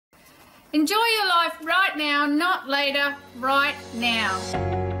Enjoy your life right now, not later, right now.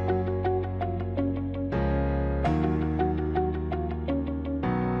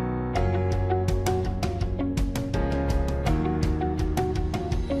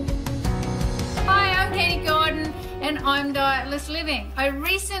 And I'm Dietless Living. I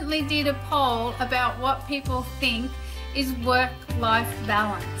recently did a poll about what people think is work-life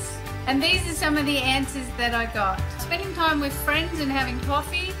balance. And these are some of the answers that I got. Spending time with friends and having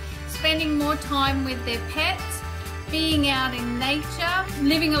coffee, spending more time with their pets, being out in nature,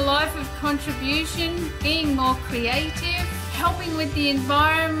 living a life of contribution, being more creative, helping with the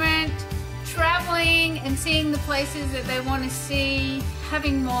environment, traveling and seeing the places that they want to see,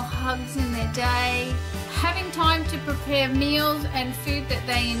 having more hugs in their day, having time to prepare meals and food that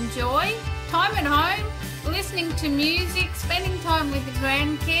they enjoy, time at home, listening to music, spending time with the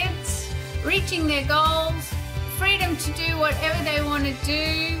grandkids, reaching their goals, freedom to do whatever they want to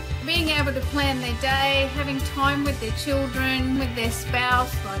do, being able to plan their day, having time with their children, with their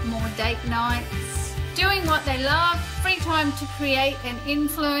spouse, like more date nights, doing what they love, free time to create and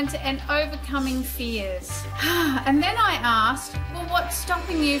influence, and overcoming fears. And then I asked, well, what's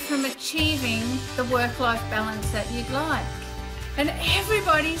stopping you from achieving the work-life balance that you'd like? And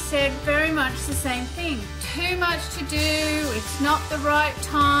everybody said very much the same thing. Too much to do, it's not the right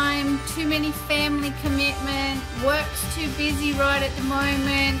time, too many family commitment, work's too busy right at the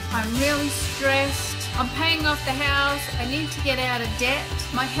moment, I'm really stressed, I'm paying off the house, I need to get out of debt,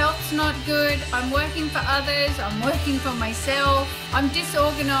 my health's not good, I'm working for others, I'm working for myself, I'm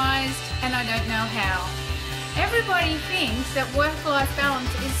disorganized, and I don't know how. Everybody thinks that work-life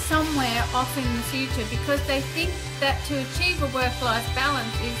balance is somewhere off in the future because they think that to achieve a work-life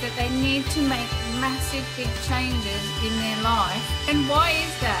balance is that they need to make massive big changes in their life. And why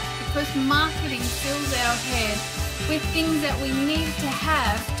is that? Because marketing fills our head with things that we need to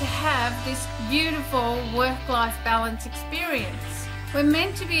have this beautiful work-life balance experience. We're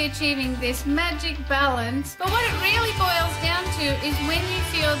meant to be achieving this magic balance, but what it really boils down to is when you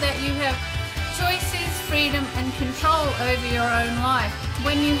feel that you have choices, freedom, and control over your own life.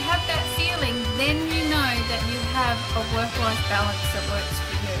 When you have that feeling, then you know that you have a work-life balance that works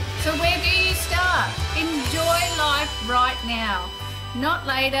for you. So where do you start? Enjoy life right now. Not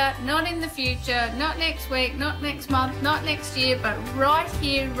later, not in the future, not next week, not next month, not next year, but right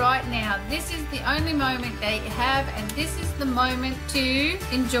here, right now. This is the only moment that you have, and this is the moment to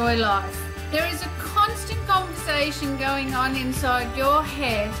enjoy life. There is a constant conversation going on inside your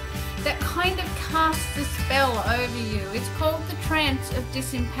head that kind of casts a spell over you. It's called the trance of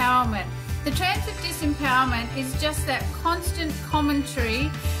disempowerment. The trance of disempowerment is just that constant commentary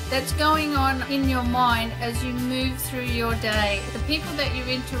that's going on in your mind as you move through your day, the people that you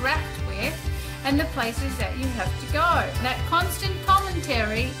interact with, and the places that you have to go. That constant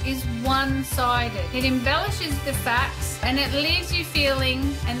commentary is one-sided. It embellishes the facts and it leaves you feeling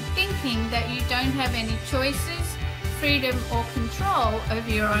and thinking that you don't have any choices, freedom or control over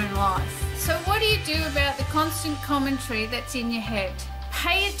your own life. So what do you do about the constant commentary that's in your head?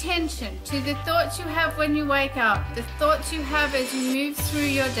 Pay attention to the thoughts you have when you wake up, the thoughts you have as you move through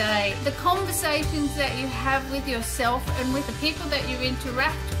your day, the conversations that you have with yourself and with the people that you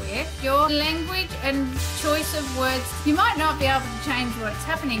interact with, your language and choice of words. You might not be able to change what's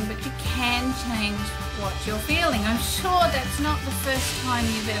happening, but you can change what you're feeling. I'm sure that's not the first time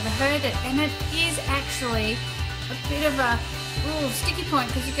you've ever heard it, and it is actually a bit of a sticky point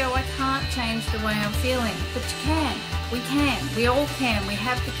because you go, I can't change the way I'm feeling. But you can. We can. We all can. We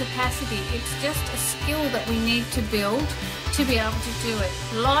have the capacity. It's just a skill that we need to build to be able to do it.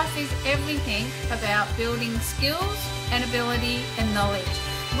 Life is everything about building skills and ability and knowledge.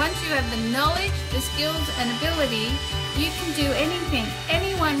 Once you have the knowledge, the skills and ability, you can do anything.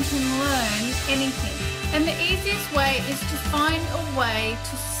 Anyone can learn anything. And the easiest way is to find a way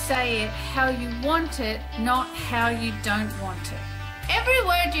to say it how you want it, not how you don't want it. Every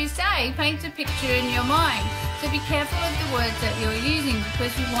word you say paints a picture in your mind, so be careful of the words that you're using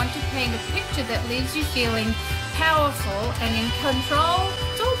because you want to paint a picture that leaves you feeling powerful and in control.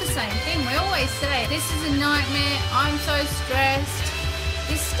 It's all the same thing. We always say, this is a nightmare, I'm so stressed,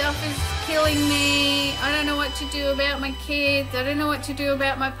 this stuff is killing me, I don't know what to do about my kids, I don't know what to do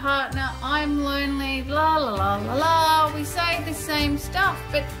about my partner, I'm lonely, la la la la la. We say the same stuff,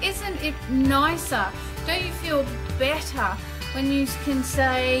 but isn't it nicer? Don't you feel better when you can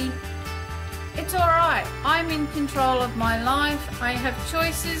say, it's alright, I'm in control of my life, I have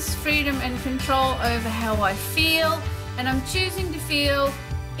choices, freedom and control over how I feel, and I'm choosing to feel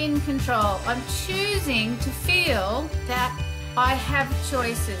in control. I'm choosing to feel that I have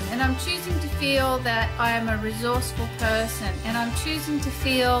choices, and I'm choosing to feel that I am a resourceful person, and I'm choosing to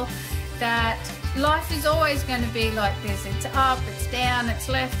feel that life is always going to be like this. It's up, it's down, it's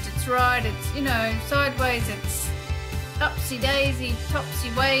left, it's right, it's, you know, sideways, it's upsy-daisy,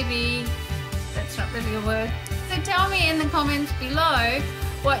 topsy-wavy. That's not really a word. So tell me in the comments below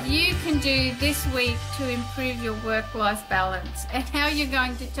what you can do this week to improve your work-life balance and how you're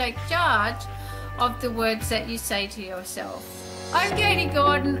going to take charge of the words that you say to yourself. I'm Katie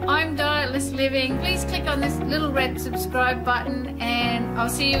Gordon, I'm Dietless Living. Please click on this little red subscribe button and I'll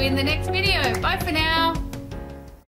see you in the next video. Bye for now.